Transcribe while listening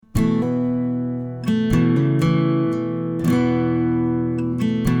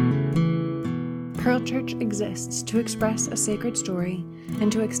Church exists to express a sacred story and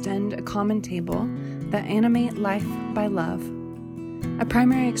to extend a common table that animate life by love. A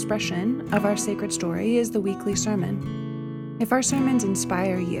primary expression of our sacred story is the weekly sermon. If our sermons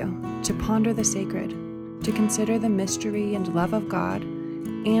inspire you to ponder the sacred, to consider the mystery and love of God,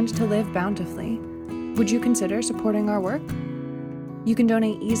 and to live bountifully, would you consider supporting our work? You can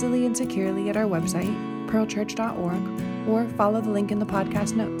donate easily and securely at our website, pearlchurch.org, or follow the link in the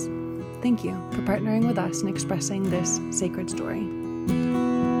podcast notes. Thank you for partnering with us in expressing this sacred story.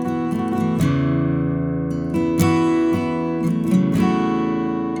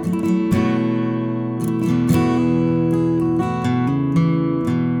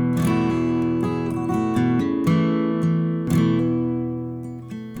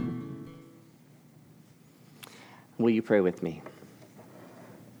 Will you pray with me?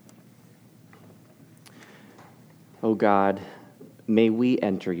 Oh God, may we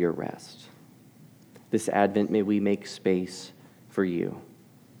enter your rest. This Advent, may we make space for you.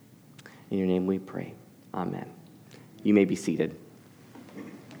 In your name we pray. Amen. You may be seated.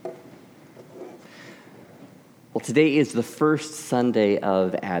 Well, today is the first Sunday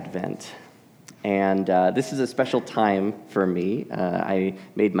of Advent, and this is a special time for me. I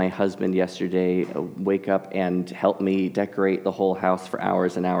made my husband yesterday wake up and help me decorate the whole house for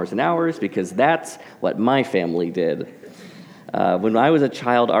hours and hours and hours, because that's what my family did. When I was a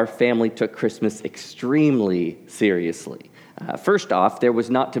child, our family took Christmas extremely seriously. First off, there was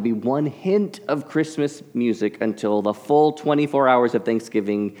not to be one hint of Christmas music until the full 24 hours of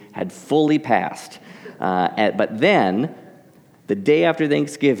Thanksgiving had fully passed. But then, the day after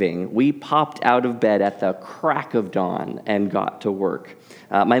Thanksgiving, we popped out of bed at the crack of dawn and got to work.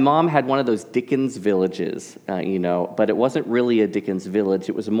 My mom had one of those Dickens villages, but it wasn't really a Dickens village.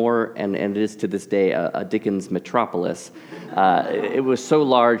 It was more, and it is to this day, a Dickens metropolis. It was so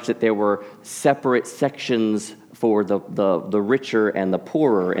large that there were separate sections for the richer and the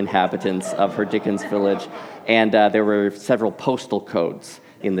poorer inhabitants of her Dickens village, and there were several postal codes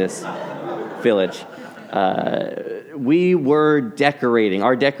in this village. We were decorating.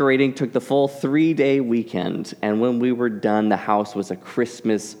 Our decorating took the full 3-day weekend, and when we were done, the house was a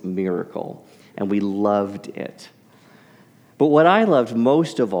Christmas miracle, and we loved it. But what I loved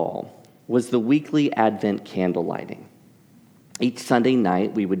most of all was the weekly Advent candle lighting. Each Sunday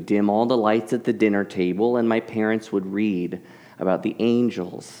night, we would dim all the lights at the dinner table, and my parents would read about the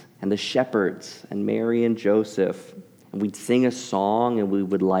angels and the shepherds and Mary and Joseph. And we'd sing a song, and we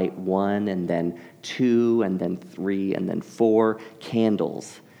would light 1, and then 2, and then 3, and then 4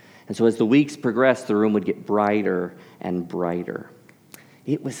 candles. And so as the weeks progressed, the room would get brighter and brighter.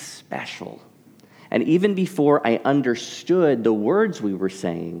 It was special. And even before I understood the words we were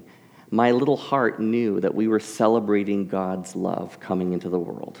saying, my little heart knew that we were celebrating God's love coming into the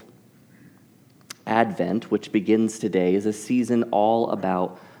world. Advent, which begins today, is a season all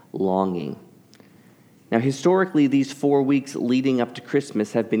about longing. Now, historically, these 4 weeks leading up to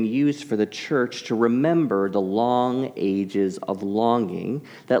Christmas have been used for the church to remember the long ages of longing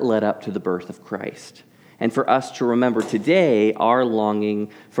that led up to the birth of Christ, and for us to remember today our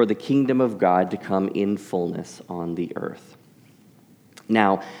longing for the kingdom of God to come in fullness on the earth.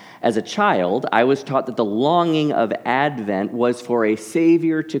 Now, as a child, I was taught that the longing of Advent was for a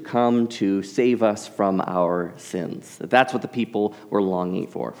Savior to come to save us from our sins. That's what the people were longing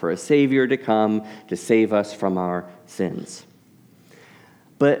for a Savior to come to save us from our sins.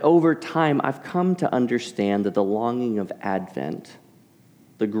 But over time, I've come to understand that the longing of Advent,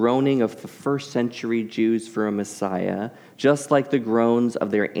 the groaning of the first century Jews for a Messiah, just like the groans of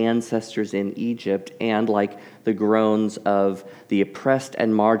their ancestors in Egypt and like the groans of the oppressed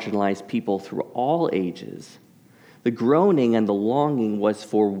and marginalized people through all ages, the groaning and the longing was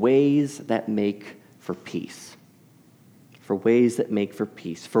for ways that make for peace. For ways that make for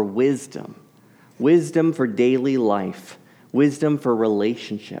peace, for wisdom. Wisdom for daily life, wisdom for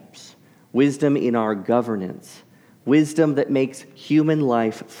relationships, wisdom in our governance, wisdom that makes human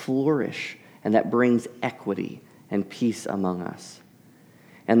life flourish and that brings equity and peace among us.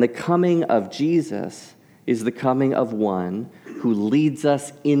 And the coming of Jesus is the coming of one who leads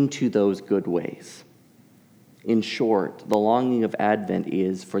us into those good ways. In short, the longing of Advent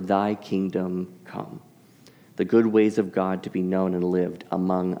is for thy kingdom come, the good ways of God to be known and lived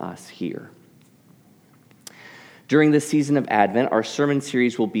among us here. During this season of Advent, our sermon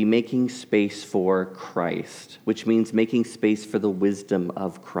series will be Making Space for Christ, which means making space for the wisdom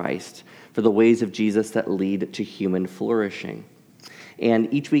of Christ, for the ways of Jesus that lead to human flourishing.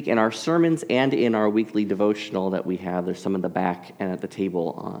 And each week in our sermons and in our weekly devotional that we have, there's some in the back and at the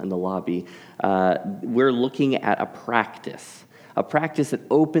table in the lobby, we're looking at a practice a practice that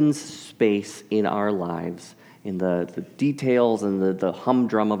opens space in our lives, in the details and the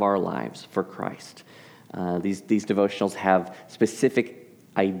humdrum of our lives for Christ. These devotionals have specific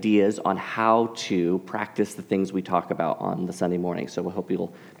ideas on how to practice the things we talk about on the Sunday morning. So we hope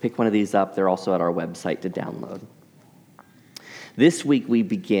you'll pick one of these up. They're also at our website to download. This week we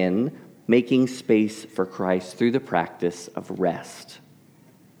begin making space for Christ through the practice of rest.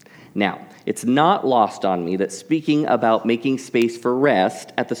 Now, it's not lost on me that speaking about making space for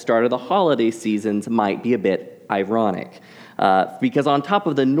rest at the start of the holiday seasons might be a bit ironic. Because on top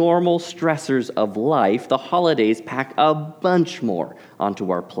of the normal stressors of life, the holidays pack a bunch more onto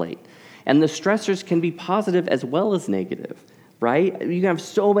our plate. And the stressors can be positive as well as negative, right? You can have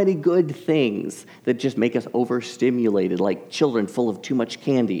so many good things that just make us overstimulated, like children full of too much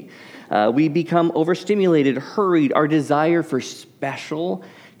candy. We become overstimulated, hurried. Our desire for special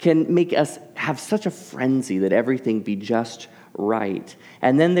can make us have such a frenzy that everything be just right.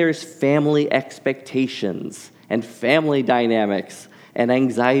 And then there's family expectations and family dynamics, and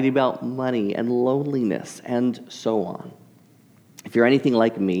anxiety about money and loneliness, and so on. If you're anything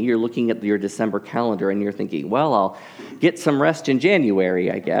like me, you're looking at your December calendar and you're thinking, well, I'll get some rest in January,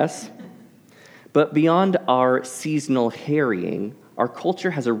 I guess. But beyond our seasonal harrying, our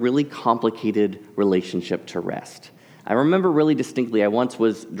culture has a really complicated relationship to rest. I remember really distinctly, I once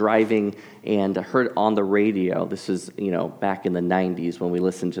was driving and heard on the radio, this is, back in the 90s when we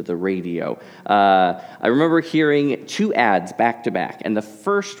listened to the radio. I remember hearing two ads back to back, and the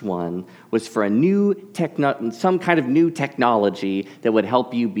first one was for some kind of new technology that would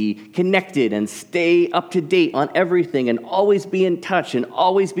help you be connected and stay up to date on everything and always be in touch and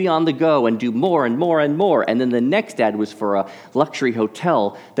always be on the go and do more and more and more. And then the next ad was for a luxury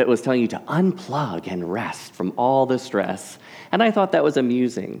hotel that was telling you to unplug and rest from all the stress. And I thought that was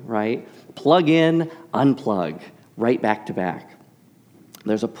amusing, right? Plug in, unplug, right back to back.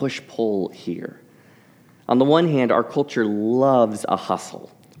 There's a push-pull here. On the one hand, our culture loves a hustle.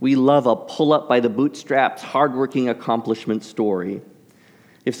 We love a pull-up by the bootstraps, hardworking accomplishment story.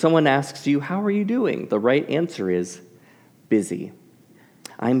 If someone asks you, how are you doing? The right answer is busy.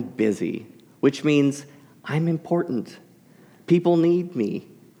 I'm busy, which means I'm important. People need me.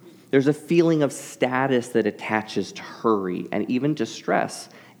 There's a feeling of status that attaches to hurry and even to stress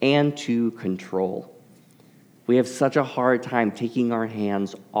and to control. We have such a hard time taking our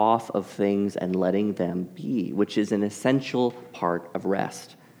hands off of things and letting them be, which is an essential part of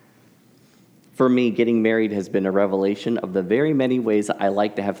rest. For me, getting married has been a revelation of the very many ways I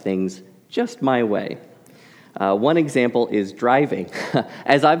like to have things just my way. One example is driving.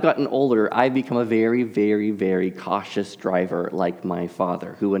 As I've gotten older, I've become a very, very, very cautious driver like my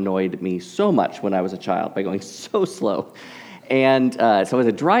father, who annoyed me so much when I was a child by going so slow. And so as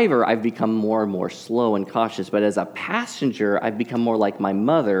a driver, I've become more and more slow and cautious. But as a passenger, I've become more like my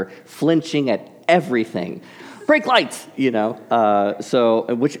mother, flinching at everything. Brake lights,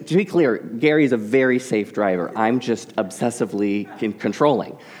 which, to be clear, Gary's a very safe driver. I'm just obsessively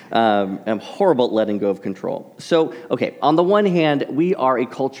controlling. I'm horrible at letting go of control. So, okay, on the one hand, we are a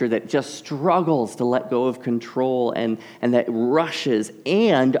culture that just struggles to let go of control and that rushes.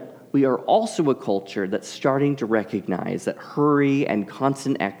 And we are also a culture that's starting to recognize that hurry and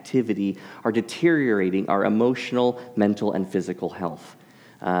constant activity are deteriorating our emotional, mental, and physical health.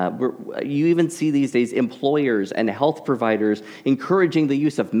 You even see these days employers and health providers encouraging the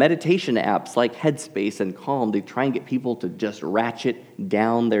use of meditation apps like Headspace and Calm to try and get people to just ratchet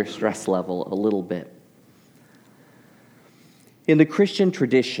down their stress level a little bit. In the Christian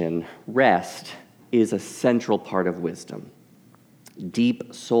tradition, rest is a central part of wisdom.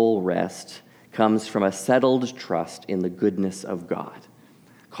 Deep soul rest comes from a settled trust in the goodness of God.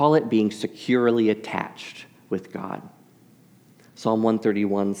 Call it being securely attached with God. Psalm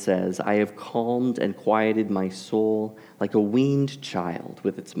 131 says, I have calmed and quieted my soul like a weaned child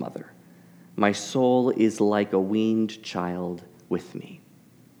with its mother. My soul is like a weaned child with me.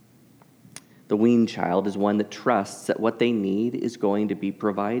 The weaned child is one that trusts that what they need is going to be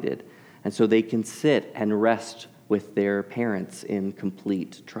provided, and so they can sit and rest with their parents in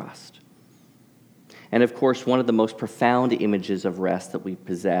complete trust. And of course, one of the most profound images of rest that we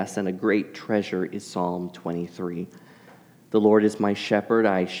possess and a great treasure is Psalm 23. The Lord is my shepherd,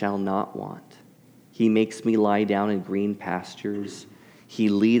 I shall not want. He makes me lie down in green pastures. He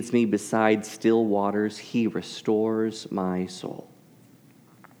leads me beside still waters. He restores my soul.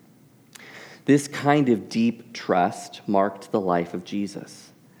 This kind of deep trust marked the life of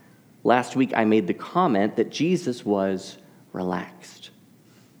Jesus. Last week, I made the comment that Jesus was relaxed.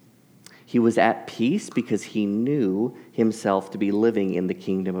 He was at peace because he knew himself to be living in the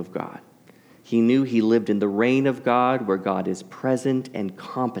kingdom of God. He knew he lived in the reign of God, where God is present and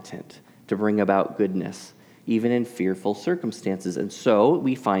competent to bring about goodness, even in fearful circumstances. And so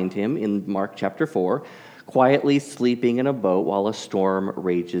we find him in Mark chapter 4, quietly sleeping in a boat while a storm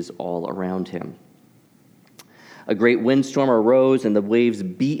rages all around him. A great windstorm arose, and the waves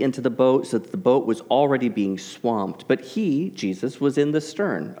beat into the boat so that the boat was already being swamped. But he, Jesus, was in the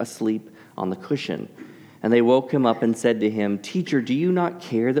stern, asleep on the cushion. And they woke him up and said to him, "Teacher, do you not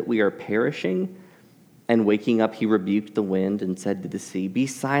care that we are perishing?" And waking up, he rebuked the wind and said to the sea, "Be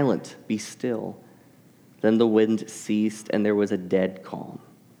silent, be still." Then the wind ceased, and there was a dead calm.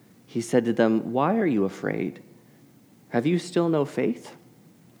 He said to them, "Why are you afraid? Have you still no faith?"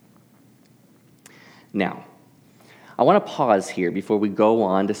 Now, I want to pause here before we go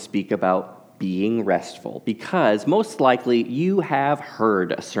on to speak about being restful, because most likely you have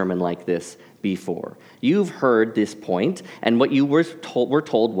heard a sermon like this before. You've heard this point, and what you were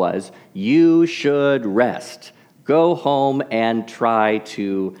told was, you should rest. Go home and try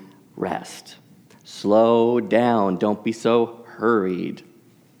to rest. Slow down. Don't be so hurried.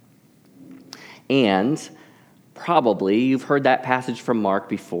 And probably you've heard that passage from Mark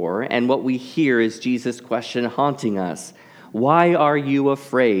before, and what we hear is Jesus' question haunting us. Why are you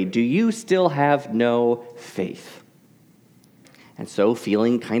afraid? Do you still have no faith? And so,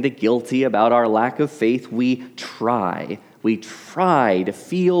 feeling kind of guilty about our lack of faith, we try to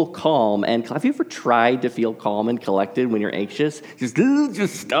feel calm. And have you ever tried to feel calm and collected when you're anxious?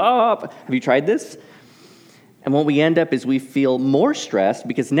 Just stop. Have you tried this? And what we end up is we feel more stressed,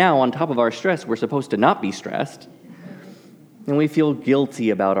 because now on top of our stress, we're supposed to not be stressed. And we feel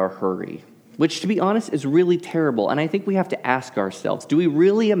guilty about our hurry, which, to be honest, is really terrible. And I think we have to ask ourselves, do we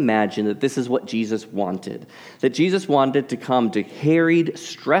really imagine that this is what Jesus wanted? That Jesus wanted to come to harried,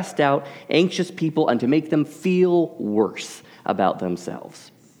 stressed out, anxious people and to make them feel worse about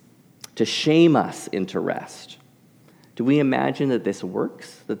themselves, to shame us into rest? Do we imagine that this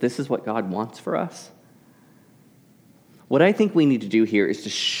works, that this is what God wants for us? What I think we need to do here is to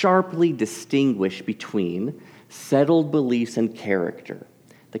sharply distinguish between settled beliefs and character,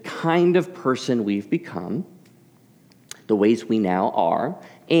 the kind of person we've become, the ways we now are,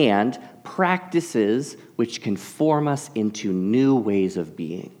 and practices which can form us into new ways of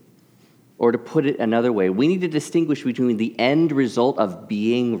being. Or to put it another way, we need to distinguish between the end result of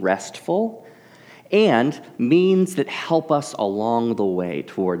being restful and means that help us along the way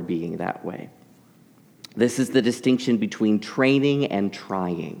toward being that way. This is the distinction between training and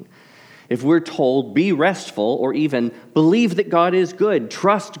trying. If we're told, be restful, or even believe that God is good,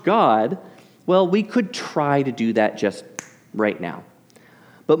 trust God, well, we could try to do that just right now.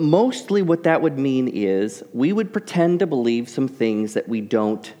 But mostly what that would mean is we would pretend to believe some things that we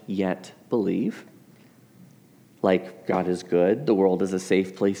don't yet believe. Like, God is good, the world is a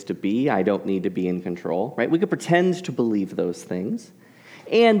safe place to be, I don't need to be in control, right? We could pretend to believe those things.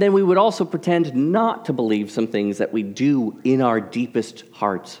 And then we would also pretend not to believe some things that we do in our deepest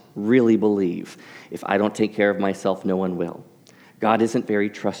hearts really believe. If I don't take care of myself, no one will. God isn't very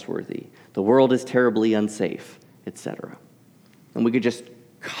trustworthy. The world is terribly unsafe, etc. And we could just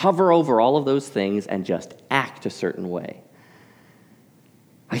cover over all of those things and just act a certain way.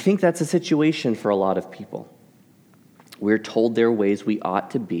 I think that's a situation for a lot of people. We're told there are ways we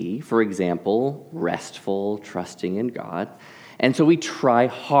ought to be, for example, restful, trusting in God. And so we try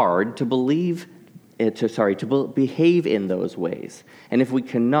hard to behave in those ways. And if we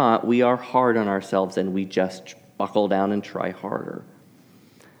cannot, we are hard on ourselves and we just buckle down and try harder.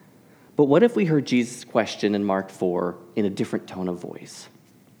 But what if we heard Jesus' question in Mark 4 in a different tone of voice?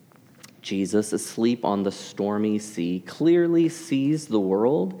 Jesus, asleep on the stormy sea, clearly sees the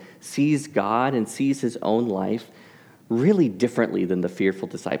world, sees God, and sees his own life really differently than the fearful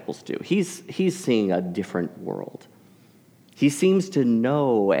disciples do. He's seeing a different world. He seems to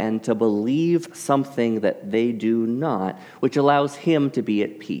know and to believe something that they do not, which allows him to be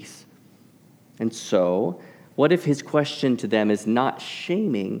at peace. And so, what if his question to them is not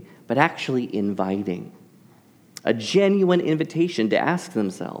shaming, but actually inviting? A genuine invitation to ask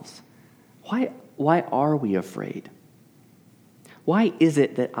themselves, why are we afraid? Why is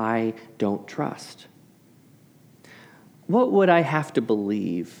it that I don't trust? What would I have to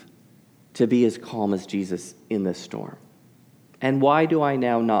believe to be as calm as Jesus in this storm? And why do I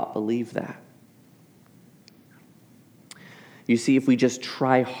now not believe that? You see, if we just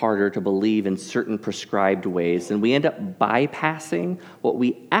try harder to believe in certain prescribed ways, then we end up bypassing what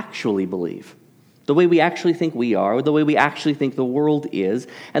we actually believe, the way we actually think we are, the way we actually think the world is.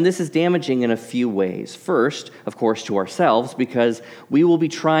 And this is damaging in a few ways. First, of course, to ourselves, because we will be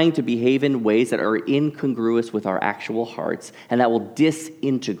trying to behave in ways that are incongruous with our actual hearts, and that will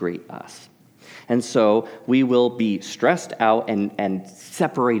disintegrate us. And so we will be stressed out and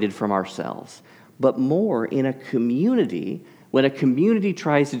separated from ourselves. But more in a community, when a community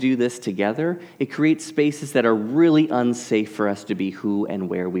tries to do this together, it creates spaces that are really unsafe for us to be who and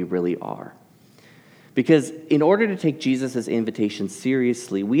where we really are. Because in order to take Jesus' invitation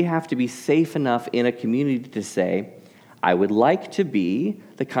seriously, we have to be safe enough in a community to say, I would like to be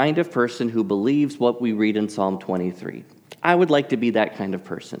the kind of person who believes what we read in Psalm 23. I would like to be that kind of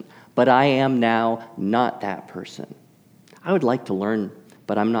person, but I am now not that person. I would like to learn,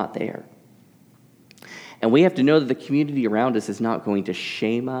 but I'm not there. And we have to know that the community around us is not going to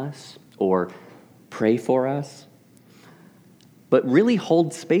shame us or pray for us, but really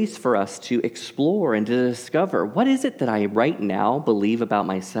hold space for us to explore and to discover, what is it that I right now believe about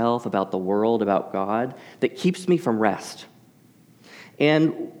myself, about the world, about God, that keeps me from rest?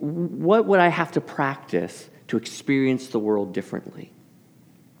 And what would I have to practice to experience the world differently?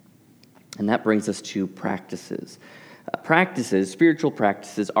 And that brings us to practices. Spiritual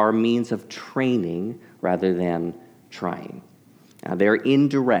practices, are means of training rather than trying. They're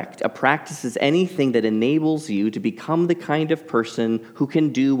indirect. A practice is anything that enables you to become the kind of person who can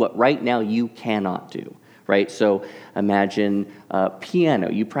do what right now you cannot do, right? So imagine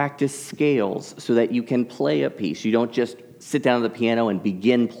piano. You practice scales so that you can play a piece. You don't just sit down at the piano and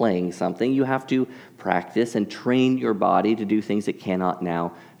begin playing something. You have to practice and train your body to do things it cannot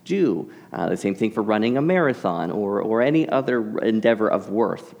now do. The same thing for running a marathon or any other endeavor of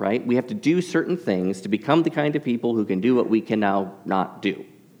worth, right? We have to do certain things to become the kind of people who can do what we can now not do,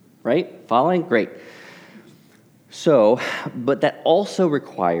 right? Following? Great. So, but that also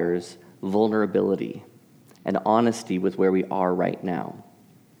requires vulnerability and honesty with where we are right now.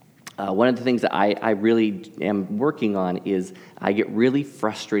 One of the things that I really am working on is I get really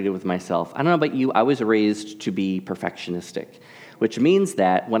frustrated with myself. I don't know about you, I was raised to be perfectionistic, which means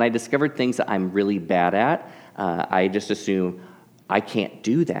that when I discovered things that I'm really bad at, I just assume I can't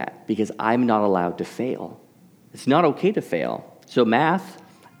do that because I'm not allowed to fail. It's not okay to fail. So math,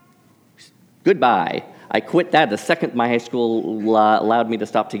 goodbye. I quit that the second my high school allowed me to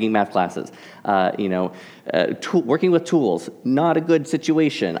stop taking math classes. Working with tools, not a good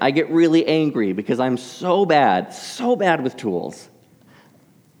situation. I get really angry because I'm so bad with tools.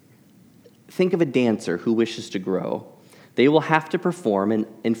 Think of a dancer who wishes to grow. They will have to perform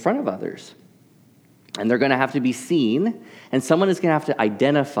in front of others. And they're going to have to be seen, and someone is going to have to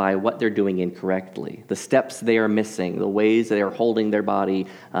identify what they're doing incorrectly, the steps they are missing, the ways they are holding their body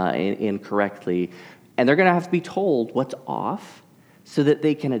incorrectly. And they're going to have to be told what's off so that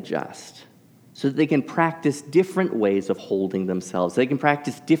they can adjust, so that they can practice different ways of holding themselves. They can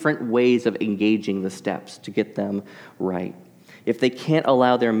practice different ways of engaging the steps to get them right. If they can't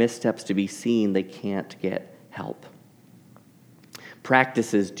allow their missteps to be seen, they can't get help.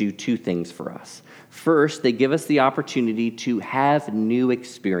 Practices do two things for us. First, they give us the opportunity to have new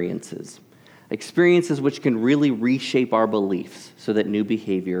experiences which can really reshape our beliefs so that new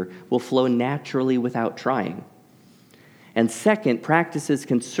behavior will flow naturally without trying. And second, practices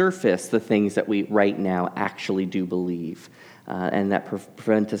can surface the things that we right now actually do believe, and that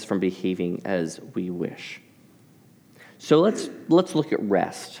prevent us from behaving as we wish. So let's look at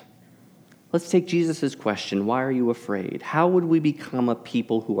rest. Let's take Jesus' question, why are you afraid? How would we become a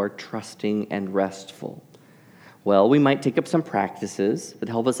people who are trusting and restful? Well, we might take up some practices that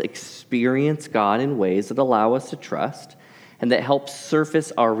help us experience God in ways that allow us to trust and that help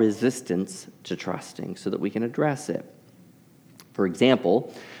surface our resistance to trusting so that we can address it. For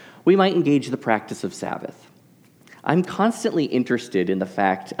example, we might engage the practice of Sabbath. I'm constantly interested in the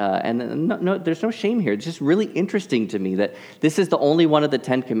fact, and there's no shame here, it's just really interesting to me that this is the only one of the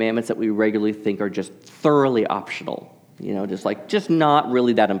 10 commandments that we regularly think are just thoroughly optional. Just not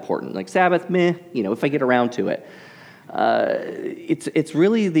really that important. Like Sabbath, meh, if I get around to it. It's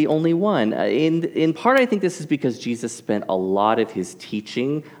really the only one. In part, I think this is because Jesus spent a lot of his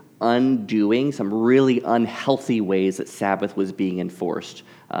teaching undoing some really unhealthy ways that Sabbath was being enforced,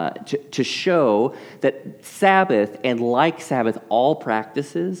 to show that Sabbath, and like Sabbath, all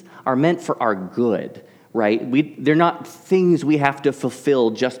practices are meant for our good, right? They're not things we have to fulfill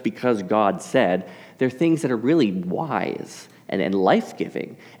just because God said. They're things that are really wise and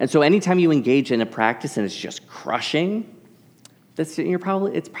life-giving. And so anytime you engage in a practice and it's just crushing,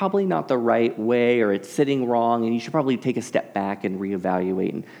 it's probably not the right way, or it's sitting wrong, and you should probably take a step back and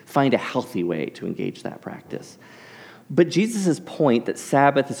reevaluate and find a healthy way to engage that practice. But Jesus' point that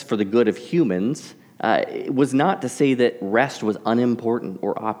Sabbath is for the good of humans was not to say that rest was unimportant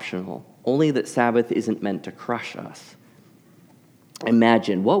or optional, only that Sabbath isn't meant to crush us.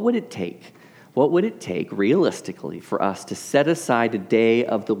 Imagine, what would it take realistically for us to set aside a day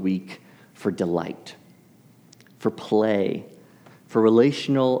of the week for delight, for play, for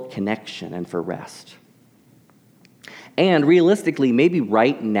relational connection, and for rest. And realistically, maybe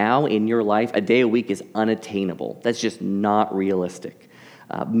right now in your life, a day a week is unattainable. That's just not realistic.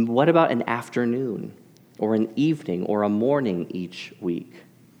 What about an afternoon or an evening or a morning each week?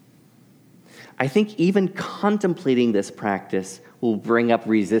 I think even contemplating this practice will bring up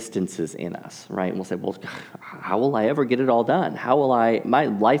resistances in us, right? And we'll say, well, how will I ever get it all done? My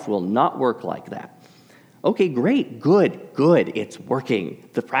life will not work like that. Okay, great, good, it's working.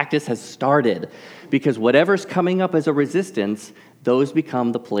 The practice has started, because whatever's coming up as a resistance, those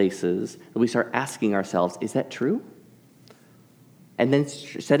become the places that we start asking ourselves, is that true? And then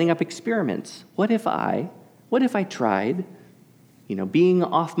setting up experiments. What if I tried, being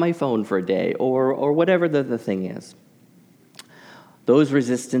off my phone for a day, or whatever the thing is? Those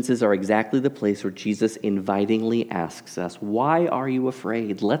resistances are exactly the place where Jesus invitingly asks us, why are you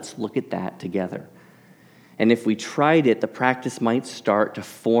afraid? Let's look at that together. And if we tried it, the practice might start to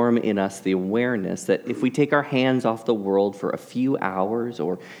form in us the awareness that if we take our hands off the world for a few hours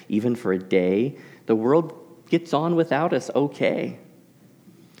or even for a day, the world gets on without us okay.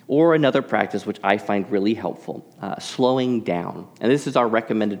 Or another practice which I find really helpful, slowing down. And this is our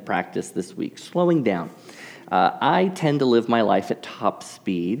recommended practice this week, slowing down. I tend to live my life at top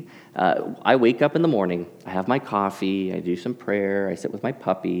speed. I wake up in the morning, I have my coffee, I do some prayer, I sit with my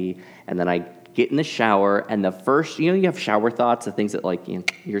puppy, and then I get in the shower, and the first, you have shower thoughts, the things that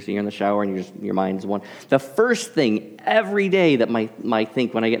you're in the shower and your mind's one. The first thing every day that my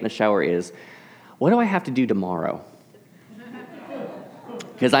think when I get in the shower is, what do I have to do tomorrow?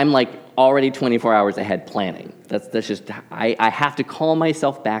 Because I'm already 24 hours ahead planning. That's just, I have to call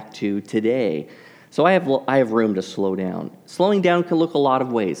myself back to today. So I have room to slow down. Slowing down can look a lot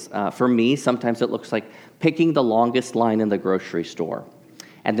of ways. For me, sometimes it looks like picking the longest line in the grocery store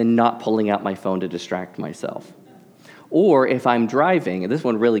and then not pulling out my phone to distract myself. Or if I'm driving, and this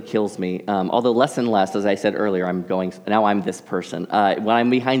one really kills me, although less and less, as I said earlier, now I'm this person. When I'm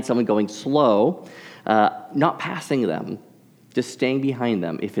behind someone going slow, not passing them, just staying behind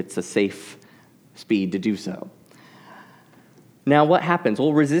them if it's a safe speed to do so. Now, what happens?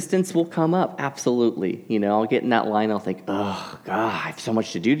 Well, resistance will come up, absolutely. I'll get in that line, I'll think, oh, God, I have so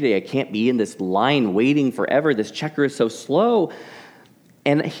much to do today. I can't be in this line waiting forever. This checker is so slow.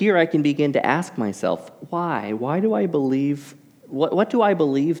 And here I can begin to ask myself, why? Why do I believe, what do I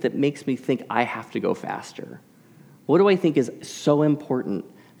believe that makes me think I have to go faster? What do I think is so important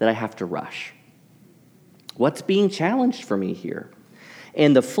that I have to rush? What's being challenged for me here?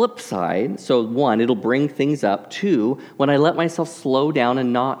 And the flip side, so one, it'll bring things up. Two, when I let myself slow down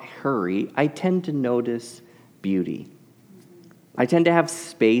and not hurry, I tend to notice beauty. I tend to have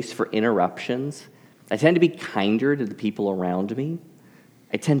space for interruptions. I tend to be kinder to the people around me.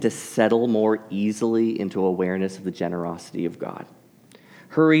 I tend to settle more easily into awareness of the generosity of God.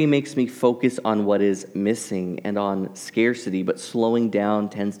 Hurry makes me focus on what is missing and on scarcity, but slowing down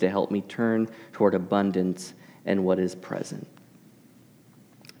tends to help me turn toward abundance and what is present.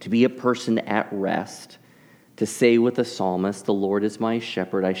 To be a person at rest, to say with the psalmist, "The Lord is my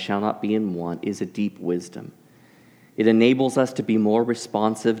shepherd, I shall not be in want," is a deep wisdom. It enables us to be more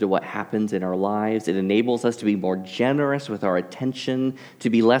responsive to what happens in our lives. It enables us to be more generous with our attention, to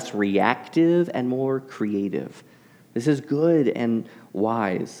be less reactive and more creative. This is good and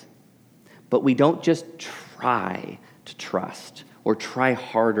wise. But we don't just try to trust or try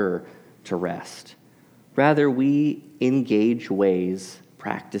harder to rest. Rather, we engage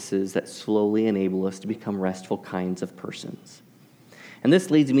practices that slowly enable us to become restful kinds of persons. And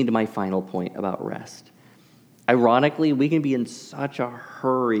this leads me to my final point about rest. Ironically, we can be in such a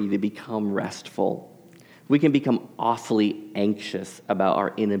hurry to become restful. We can become awfully anxious about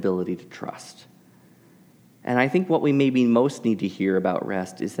our inability to trust. And I think what we maybe most need to hear about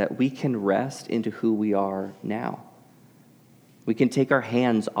rest is that we can rest into who we are now. We can take our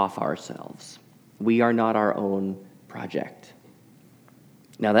hands off ourselves. We are not our own project.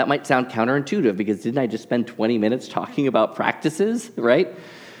 Now, that might sound counterintuitive because didn't I just spend 20 minutes talking about practices, right?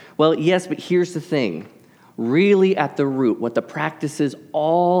 Well, yes, but here's the thing. Really at the root, what the practices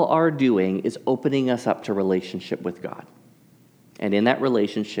all are doing is opening us up to relationship with God. And in that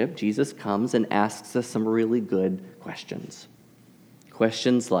relationship, Jesus comes and asks us some really good questions.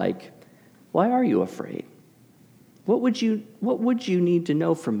 Questions like, why are you afraid? What would you need to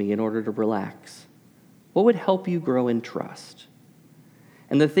know from me in order to relax? What would help you grow in trust?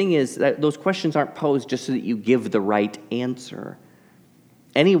 And the thing is that those questions aren't posed just so that you give the right answer.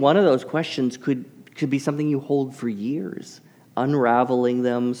 Any one of those questions could be something you hold for years, unraveling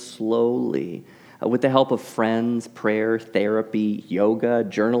them slowly, with the help of friends, prayer, therapy, yoga,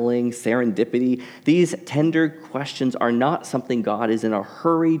 journaling, serendipity. These tender questions are not something God is in a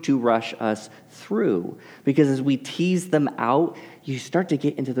hurry to rush us through, because as we tease them out, you start to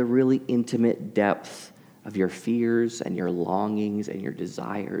get into the really intimate depths of your fears and your longings and your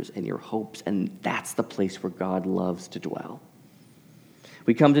desires and your hopes, and that's the place where God loves to dwell.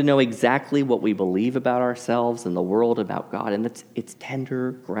 We come to know exactly what we believe about ourselves and the world, about God, and it's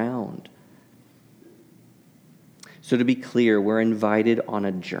tender ground. So to be clear, we're invited on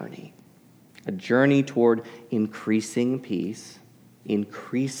a journey toward increasing peace,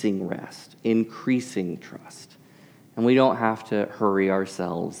 increasing rest, increasing trust. And we don't have to hurry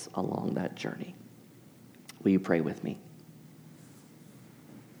ourselves along that journey. Will you pray with me?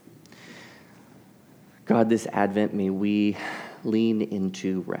 God, this Advent, may we lean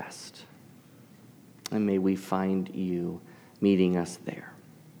into rest. And may we find you meeting us there.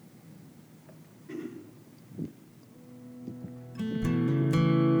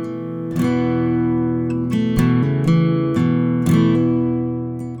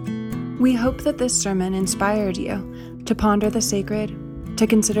 We hope that this sermon inspired you to ponder the sacred, to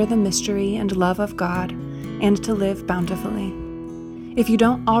consider the mystery and love of God, and to live bountifully. If you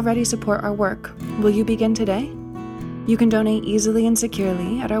don't already support our work, will you begin today? You can donate easily and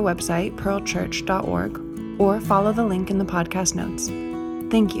securely at our website, pearlchurch.org, or follow the link in the podcast notes.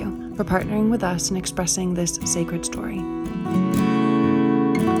 Thank you for partnering with us in expressing this sacred story.